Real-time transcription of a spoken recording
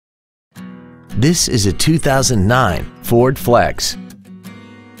This is a 2009 Ford Flex.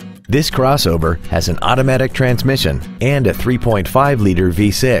 This crossover has an automatic transmission and a 3.5-liter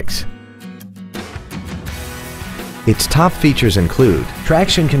V6. Its top features include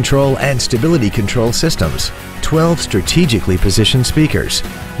traction control and stability control systems, 12 strategically positioned speakers,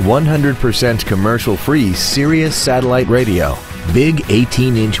 100% commercial-free Sirius satellite radio, big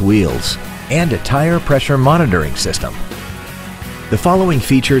 18-inch wheels, and a tire pressure monitoring system. The following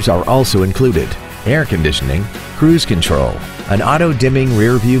features are also included: air conditioning, cruise control, an auto-dimming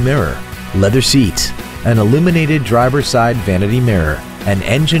rear-view mirror, leather seats, an illuminated driver's side vanity mirror, an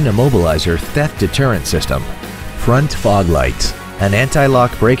engine immobilizer theft deterrent system, front fog lights, an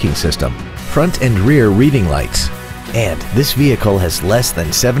anti-lock braking system, front and rear reading lights, and this vehicle has less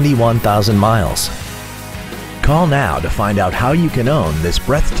than 71,000 miles. Call now to find out how you can own this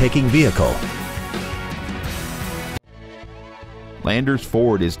breathtaking vehicle. Landers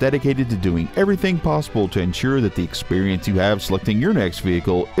Ford is dedicated to doing everything possible to ensure that the experience you have selecting your next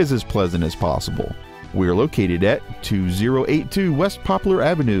vehicle is as pleasant as possible. We are located at 2082 West Poplar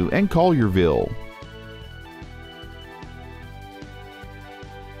Avenue in Collierville.